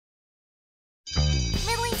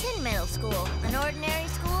middle school. An ordinary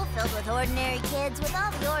school filled with ordinary kids with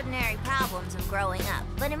all the ordinary problems of growing up.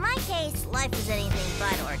 But in my case, life is anything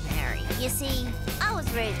but ordinary. You see, I was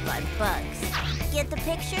raised by bugs. Get the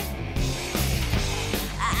picture?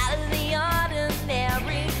 Out of the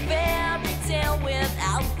ordinary fairy tale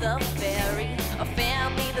without the fairy. A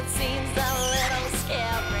family that seems a little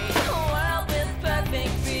scary. A world with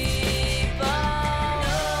perfect people.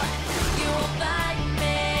 No, you won't find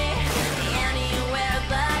me anywhere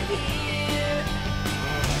but here.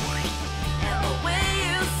 And the way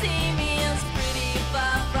you see me is pretty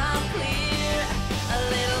far from clear. A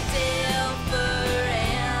little different,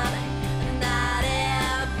 not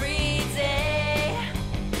every day.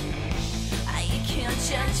 You can't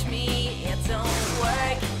judge me, it don't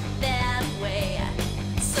work that way.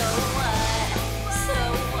 So what? So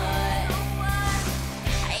what?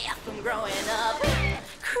 I'm growing up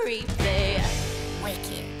creepy.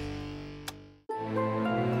 Wicked.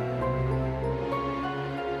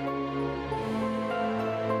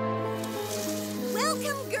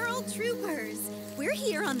 Welcome, girl troopers. We're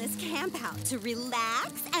here on this camp out to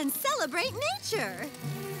relax and celebrate nature.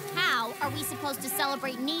 How are we supposed to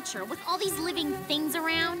celebrate nature with all these living things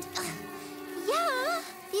around? Yeah,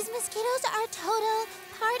 these mosquitoes are total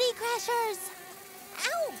party crashers.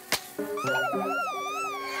 Ow!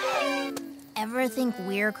 Ever think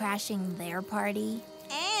we're crashing their party?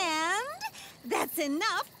 And that's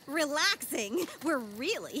enough relaxing. We're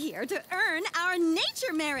really here to earn our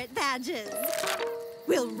nature merit badges.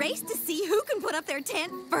 We'll race to see who can put up their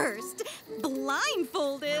tent first,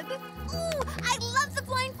 blindfolded. Ooh, I love the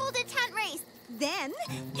blindfolded tent race. Then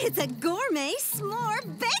it's a gourmet s'more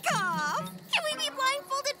bake-off. Can we be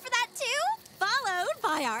blindfolded for that too? Followed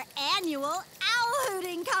by our annual owl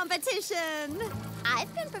hooting competition.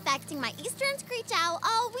 I've been perfecting my eastern screech owl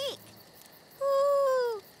all week.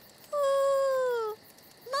 Ooh, ooh.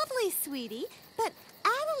 Lovely, sweetie, but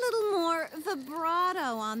add a little more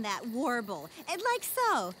vibrato on that warble, and like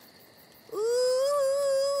so. Ooh,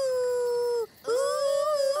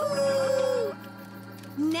 ooh.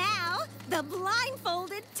 Now, the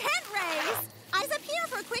blindfolded tent race. Eyes up here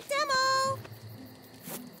for a quick demo.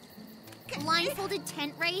 Blindfolded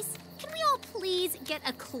tent race? Can we all please get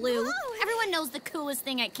a clue? Oh. Everyone knows the coolest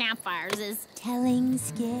thing at campfires is Telling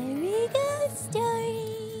scary ghost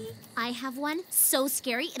stories. I have one so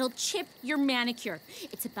scary it'll chip your manicure.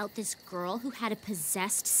 It's about this girl who had a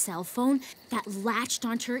possessed cell phone that latched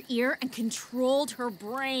onto her ear and controlled her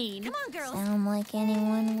brain. Come on, girls. Sound like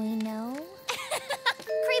anyone we know?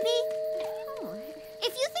 Creepy.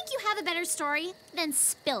 If you think you have a better story, then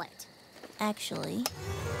spill it. Actually,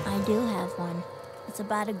 I do have one. It's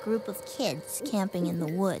about a group of kids camping in the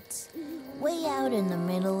woods, way out in the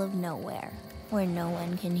middle of nowhere, where no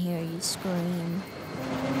one can hear you scream.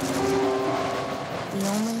 The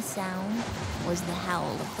only sound was the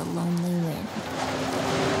howl of the lonely wind.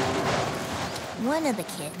 One of the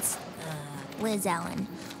kids, Liz Ellen,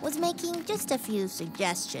 was making just a few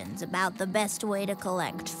suggestions about the best way to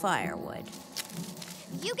collect firewood.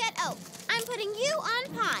 You get oak. I'm putting you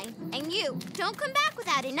on pine. And you don't come back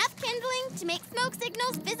without enough kindling to make smoke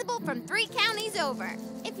signals visible from 3 counties over.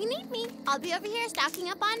 If you need me, I'll be over here stocking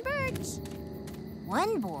up on birch.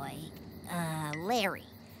 One boy, Larry,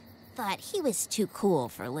 thought he was too cool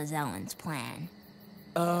for Liz Ellen's plan.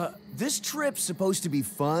 This trip's supposed to be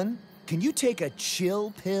fun. Can you take a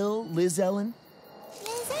chill pill, Liz Ellen?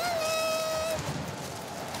 Liz Ellen!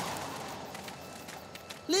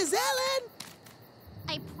 Liz Ellen!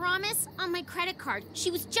 I promise on my credit card.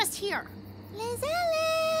 She was just here. Liz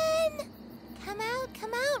Ellen! Come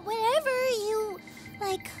out, wherever you,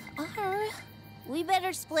 are. We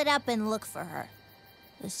better split up and look for her.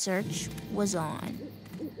 The search was on.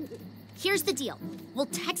 Here's the deal. We'll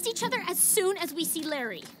text each other as soon as we see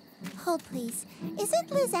Larry. Hold, please.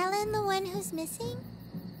 Isn't Liz Ellen the one who's missing?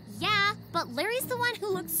 Yeah, but Larry's the one who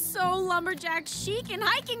looks so lumberjack chic in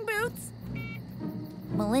hiking boots.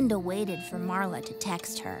 Melinda waited for Marla to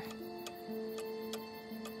text her.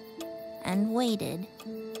 And waited.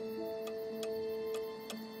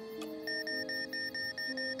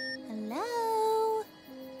 Hello?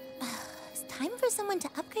 It's time for someone to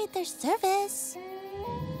upgrade their service.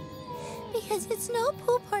 Because it's no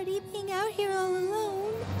pool party being out here all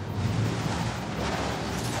alone.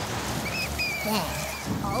 Then,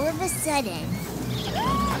 all of a sudden...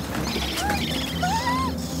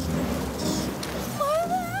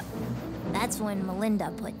 That's when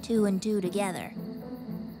Melinda put 2 and 2 together.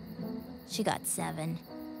 She got 7.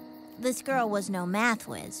 This girl was no math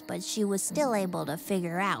whiz, but she was still able to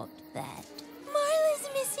figure out that Marla's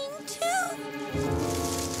missing too.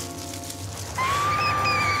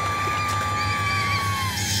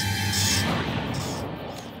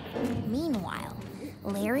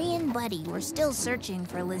 Larry and Buddy were still searching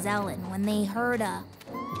for Liz Ellen when they heard a...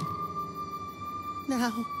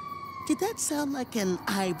 Now, did that sound like an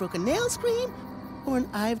I broke a nail scream or an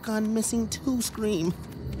I've gone missing too scream?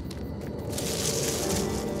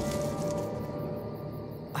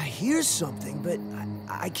 I hear something, but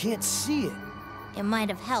I can't see it. It might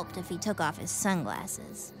have helped if he took off his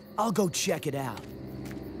sunglasses. I'll go check it out.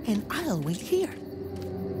 And I'll wait here.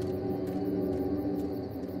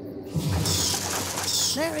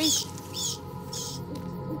 Larry!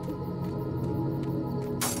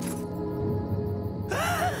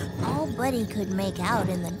 All Buddy could make out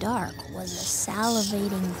in the dark was a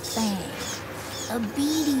salivating fang, a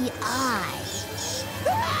beady eye.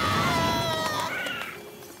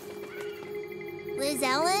 Liz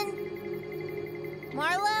Ellen?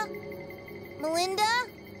 Marla? Melinda?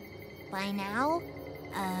 By now,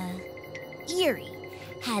 Eerie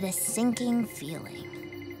had a sinking feeling.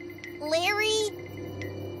 Larry?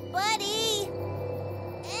 Buddy?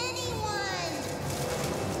 Anyone?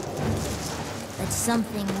 But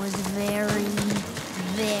something was very,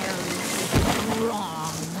 very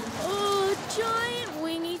wrong. Oh, giant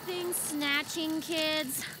wingy things snatching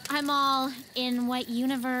kids. I'm all in what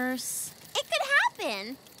universe? It could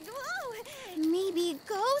happen. Whoa. Maybe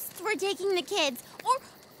ghosts were taking the kids, or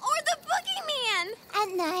the boogeyman. At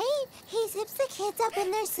night, he zips the kids up in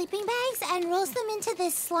their sleeping bags and rolls them into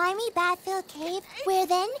this slimy, bat-filled cave, where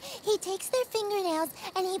then he takes their fingernails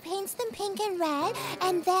and he paints them pink and red,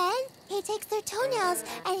 and then he takes their toenails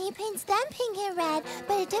and he paints them pink and red,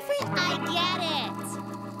 but a different... I get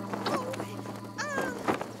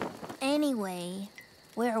it. Anyway,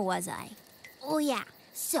 where was I? Oh, yeah.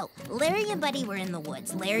 So, Larry and Buddy were in the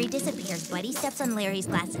woods. Larry disappears. Buddy steps on Larry's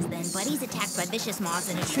glasses. Then Buddy's attacked by vicious moths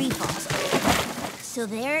and a tree falls. So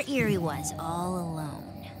there Eerie was, all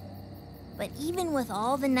alone. But even with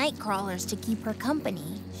all the night crawlers to keep her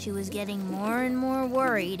company, she was getting more and more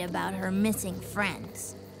worried about her missing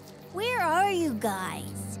friends. Where are you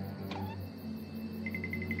guys?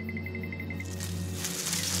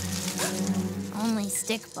 Only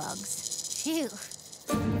stick bugs. Phew.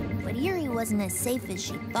 But Eerie wasn't as safe as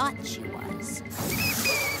she thought she was.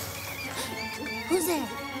 Who's there?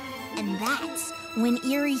 And that's when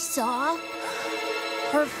Eerie saw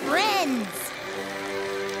her friends.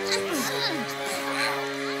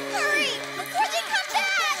 Hurry, before they come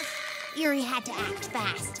back! Eerie had to act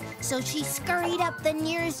fast, so she scurried up the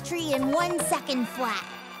nearest tree in 1 second flat.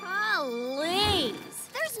 Please.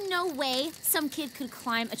 There's no way some kid could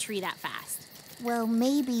climb a tree that fast. Well,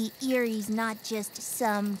 maybe Eerie's not just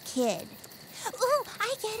some kid. Ooh,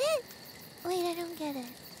 I get it. Wait, I don't get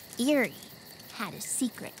it. Eerie had a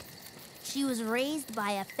secret. She was raised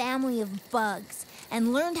by a family of bugs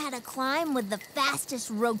and learned how to climb with the fastest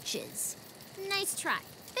roaches. Nice try.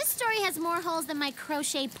 This story has more holes than my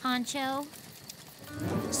crochet poncho.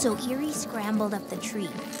 So Eerie scrambled up the tree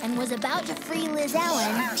and was about to free Liz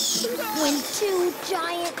Ellen when 2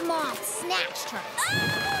 giant moths snatched her.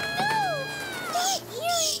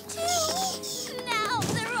 Eerie, too. Now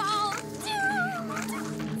they're all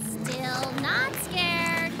doomed. Still not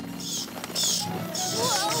scared.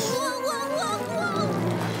 Whoa.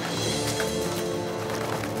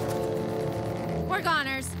 We're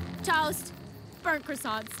goners. Toast. Burnt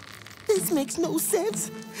croissants. This makes no sense.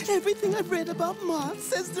 Everything I've read about moths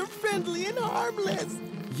says they're friendly and harmless.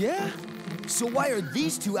 Yeah? So why are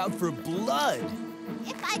these two out for blood?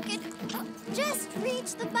 If I could just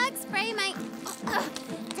reach the bug spray my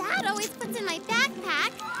Dad always puts in my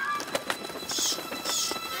backpack.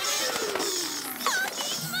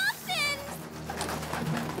 Coffee muffins!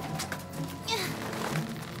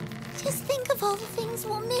 Just think of all the things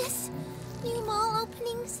we'll miss. New mall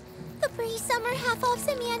openings, the pre-summer half-off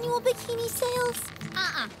semi-annual bikini sales.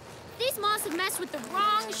 These moths have messed with the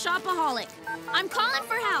wrong shopaholic. I'm calling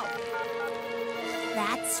for help.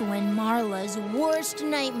 That's when Marla's worst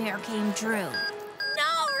nightmare came true.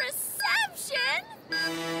 No reception?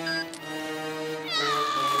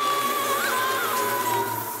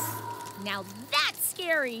 Now that's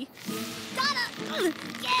scary. Gotta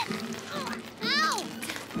get out!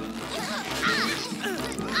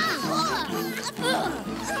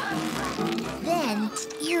 Then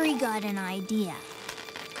Eerie got an idea.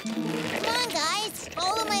 Come on, guys,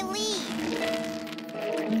 follow my lead.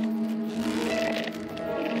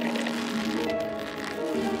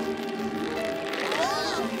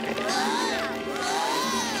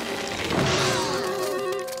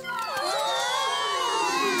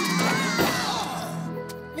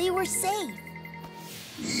 They were safe.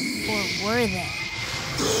 Or were they?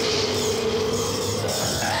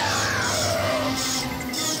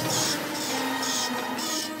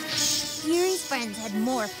 Eerie's friends had more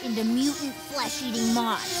morph into mutant flesh-eating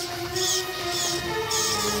moths.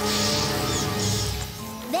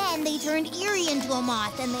 Then they turned Eerie into a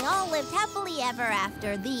moth, and they all lived happily ever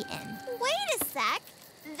after. The end. Wait a sec.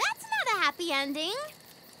 That's not a happy ending.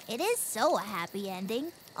 It is so a happy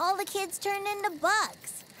ending. All the kids turned into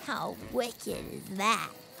bugs. How wicked is that?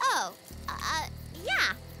 Oh,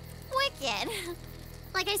 yeah. Wicked.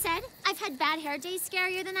 Like I said, I've had bad hair days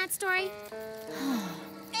scarier than that story.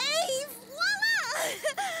 Hey,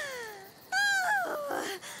 voila!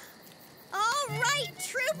 Oh. All right,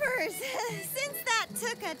 troopers. Since that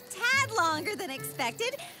took a tad longer than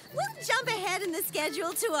expected, we'll jump ahead in the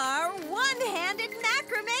schedule to our one-handed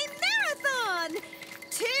macrame marathon.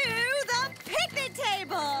 To the picnic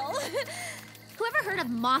table. Whoever heard of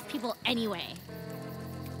moth people anyway?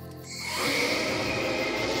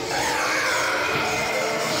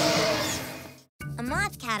 A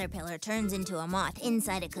moth caterpillar turns into a moth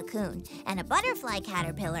inside a cocoon, and a butterfly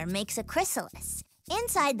caterpillar makes a chrysalis.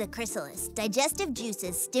 Inside the chrysalis, digestive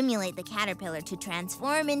juices stimulate the caterpillar to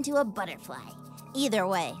transform into a butterfly. Either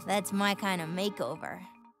way, that's my kind of makeover.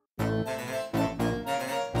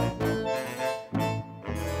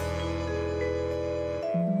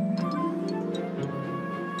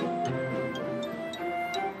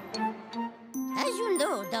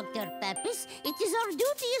 Dr. Pappas, it is our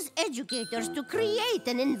duty as educators to create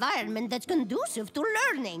an environment that's conducive to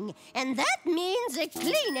learning. And that means a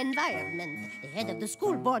clean environment. The head of the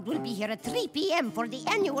school board will be here at 3 p.m. for the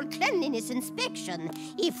annual cleanliness inspection.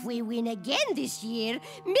 If we win again this year,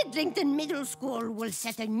 Midlington Middle School will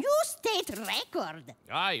set a new state record.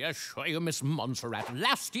 I assure you, Miss Montserrat,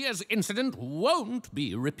 last year's incident won't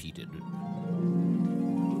be repeated.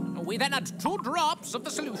 We then add 2 drops of the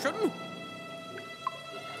solution.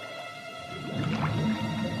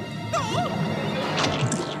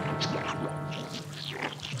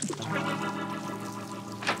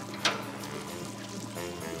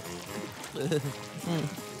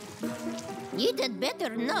 You did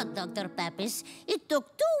better not, Dr. Pappas. It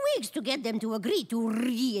took 2 weeks to get them to agree to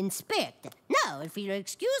re-inspect. Now, if you'll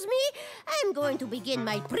excuse me, I'm going to begin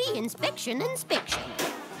my pre-inspection inspection.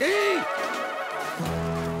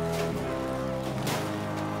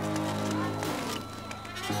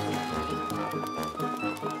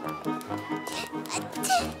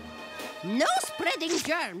 No spreading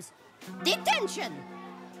germs. Detention!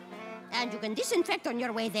 And you can disinfect on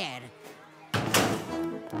your way there.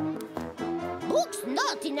 Books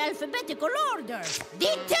not in alphabetical order.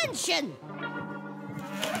 Detention!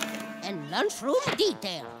 And lunchroom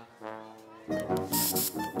detail.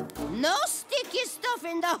 No sticky stuff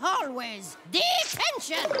in the hallways.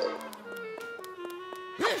 Detention!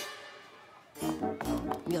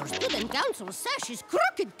 Your student council sash is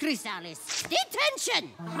crooked, Chrysalis.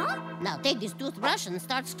 Detention! Huh? Now take this toothbrush and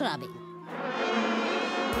start scrubbing.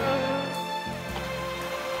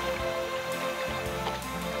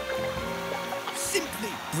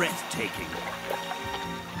 Simply breathtaking.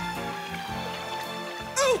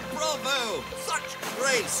 Oh, bravo! Such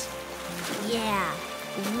grace! Yeah,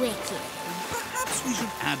 wicked. Perhaps we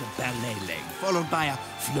should add a ballet leg, followed by a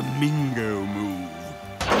flamingo move.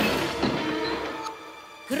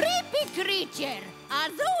 Creepy creature! Are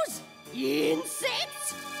those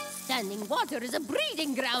insects? Standing water is a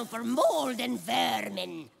breeding ground for mold and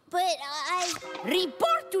vermin. But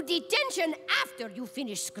Report to detention after you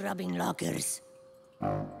finish scrubbing lockers.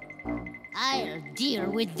 I'll deal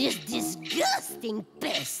with this disgusting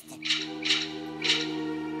pest.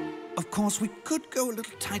 Of course, we could go a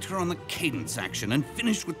little tighter on the cadence action and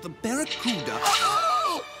finish with the barracuda.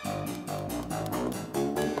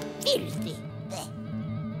 Filthy.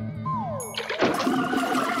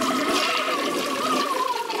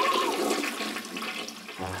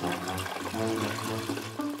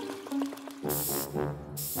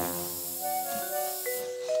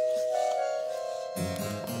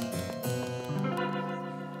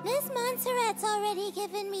 Miss Montserrat's already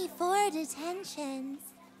given me 4 detentions.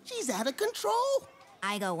 She's out of control.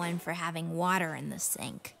 I got one for having water in the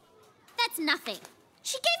sink. That's nothing.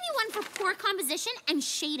 She gave me one for poor composition and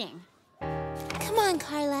shading. Come on,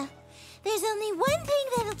 Carla. There's only one thing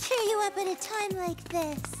that'll cheer you up at a time like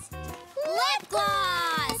this. Lip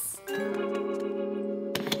gloss!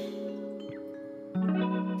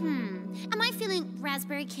 Am I feeling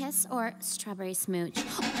raspberry kiss or strawberry smooch?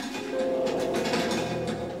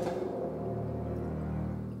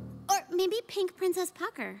 Or maybe pink princess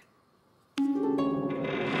pucker?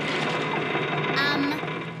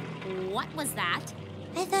 What was that?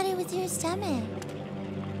 I thought it was your stomach.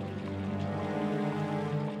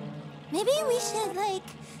 Maybe we should,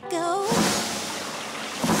 go...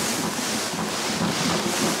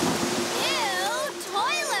 Ew,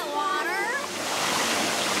 toilet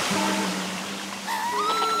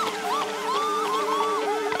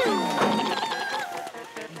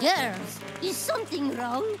girls, is something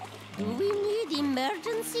wrong? Do we need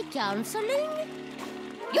emergency counseling?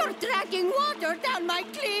 You're tracking water down my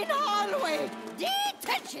clean hallway!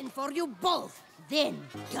 Detention for you both! Then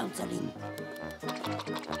counseling.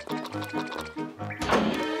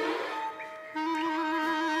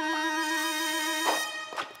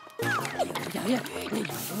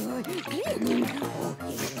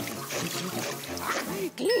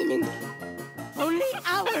 Cleaning. Only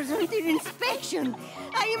hours until inspection.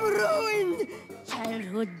 I am ruined.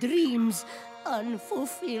 Childhood dreams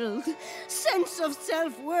unfulfilled. Sense of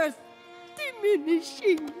self-worth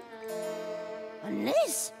diminishing.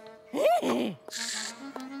 Unless...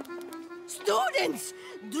 Students,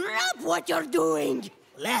 drop what you're doing.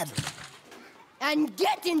 Lad. And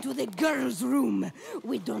get into the girls' room.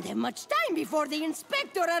 We don't have much time before the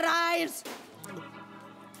inspector arrives.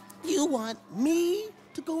 You want me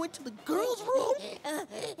to go into the girls' room?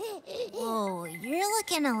 Whoa, you're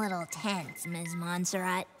looking a little tense, Ms.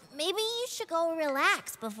 Montserrat. Maybe you should go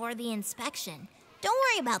relax before the inspection. Don't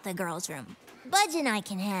worry about the girls' room. Budge and I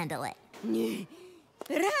can handle it.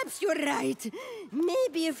 Perhaps you're right.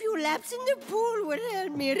 Maybe a few laps in the pool will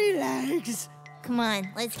help me relax. Come on,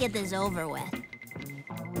 let's get this over with.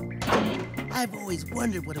 I've always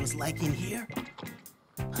wondered what it was like in here.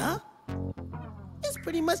 Huh? It's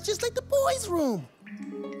pretty much just like the boys' room.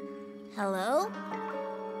 Hello?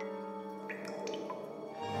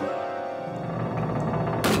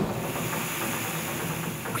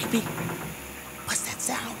 Creepy. What's that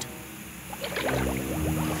sound?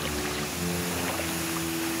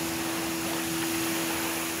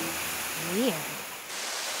 Weird.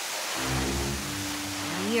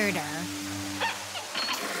 Weirder.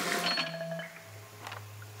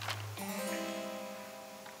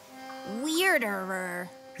 Weirderer.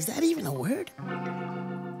 Is that even a word?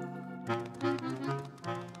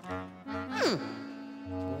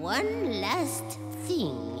 One last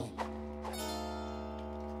thing.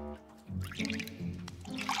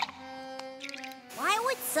 Why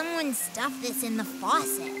would someone stuff this in the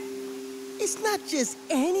faucet? It's not just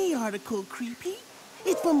any article, Creepy.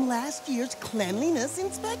 It's from last year's cleanliness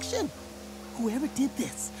inspection. Whoever did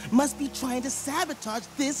this must be trying to sabotage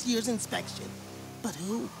this year's inspection. But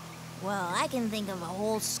who? Well, I can think of a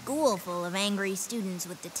whole school full of angry students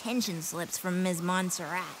with detention slips from Ms.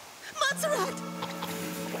 Montserrat. Montserrat!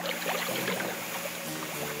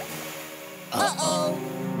 Uh-oh!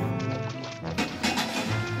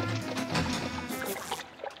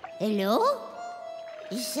 Hello?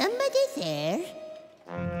 Is somebody there?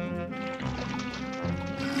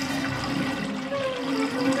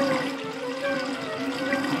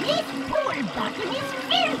 This pool button is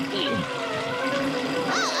filthy!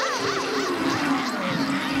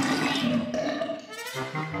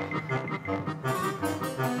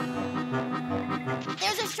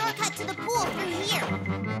 There's a shortcut to the pool through here.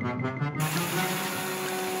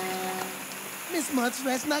 Miss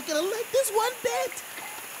Montserrat's not gonna like this one bit.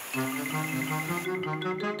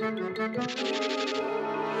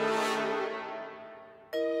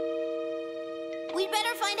 We'd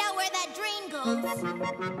better find out where that drain goes. Help!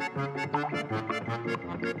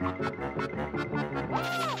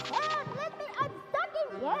 Let me! I'm stuck in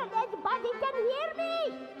here! Anybody can hear me!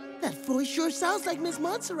 That voice sure sounds like Miss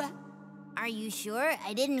Montserrat. Are you sure?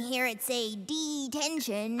 I didn't hear it say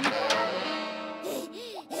detention.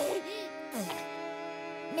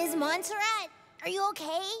 Ms. Montserrat, are you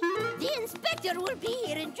okay? The inspector will be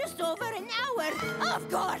here in just over an hour. Of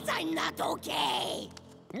course I'm not okay.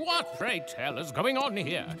 What, pray tell, is going on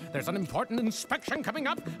here? There's an important inspection coming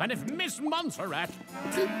up, and if Miss Montserrat...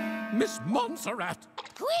 Miss Montserrat!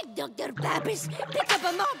 Quick, Dr. Pappas, pick up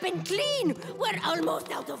a mop and clean. We're almost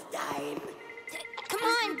out of time. Come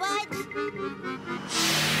on, Bud.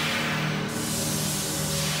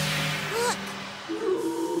 Look.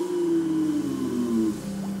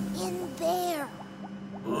 In there.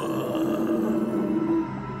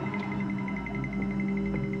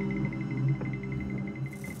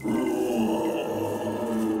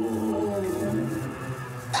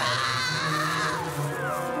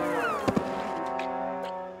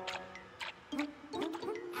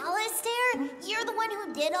 Alistair, you're the one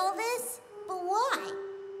who did all this? But why?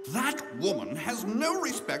 That woman has no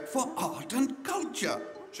respect for art and culture.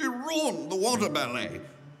 She ruined the water ballet.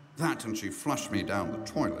 That and she flushed me down the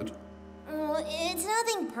toilet. Oh, it's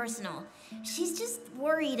nothing personal. She's just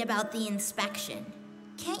worried about the inspection.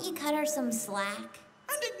 Can't you cut her some slack?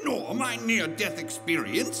 And ignore my near-death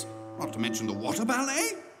experience, not to mention the water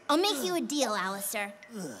ballet? I'll make you a deal, Alistair.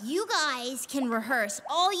 You guys can rehearse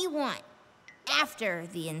all you want after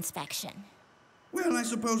the inspection. Well, I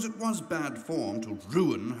suppose it was bad form to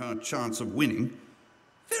ruin her chance of winning.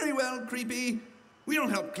 Very well, Creepie. We'll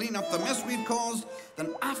help clean up the mess we've caused.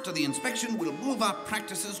 Then after the inspection, we'll move our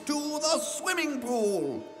practices to the swimming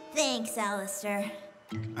pool. Thanks, Alistair.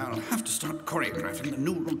 I'll have to start choreographing the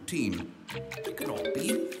new routine. It could all be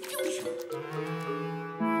illusion.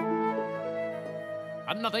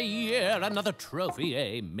 Another year, another trophy,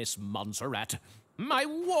 eh, Miss Montserrat? My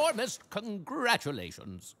warmest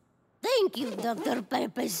congratulations. Thank you, Dr.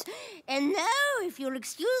 Purpose. And now, if you'll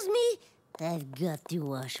excuse me, I've got to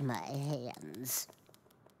wash my hands.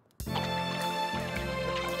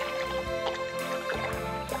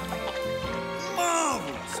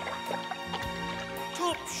 Marvelous!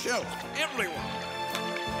 Top shelf, everyone!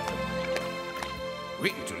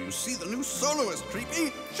 Wait until you see the new soloist,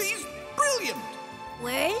 Creepie. She's brilliant!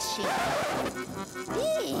 Where is she?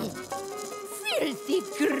 Filthy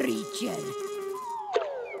creature!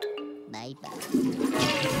 Bye-bye.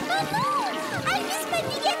 Oh no! I miss my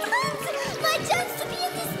big entrance! My chance to be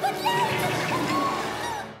in this spotlight!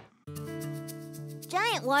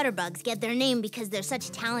 Giant water bugs get their name because they're such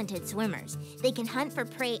talented swimmers. They can hunt for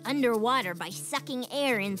prey underwater by sucking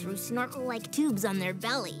air in through snorkel-like tubes on their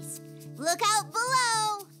bellies. Look out below!